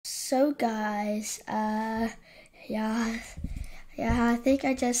So guys, yeah, I think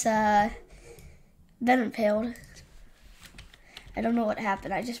I just, been impaled. I don't know what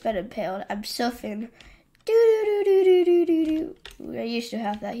happened, I just been impaled. I'm surfing. I used to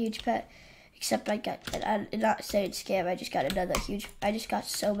have that huge pet, except I got, I'm not saying scam, I just got another huge, I just got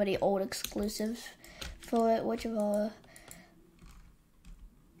so many old exclusives for it, which of all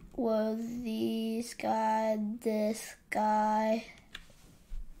was these guy, this guy.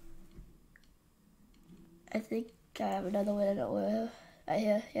 I think I have another one I don't know. Right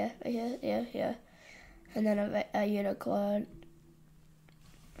here, yeah. And then a unicorn.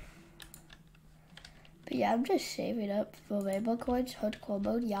 But yeah, I'm just saving up for rainbow coins, hardcore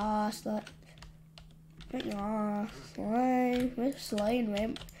mode. Yeah, slime. Yeah, slime. We're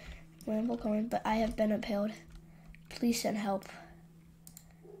slaying rainbow coin, but I have been impaled. Please send help.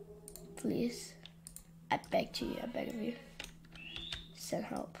 Please. I beg to you, I beg of you. Send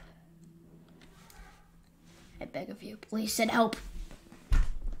help. I beg of you, please send help.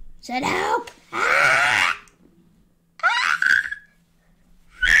 Send help! Ah!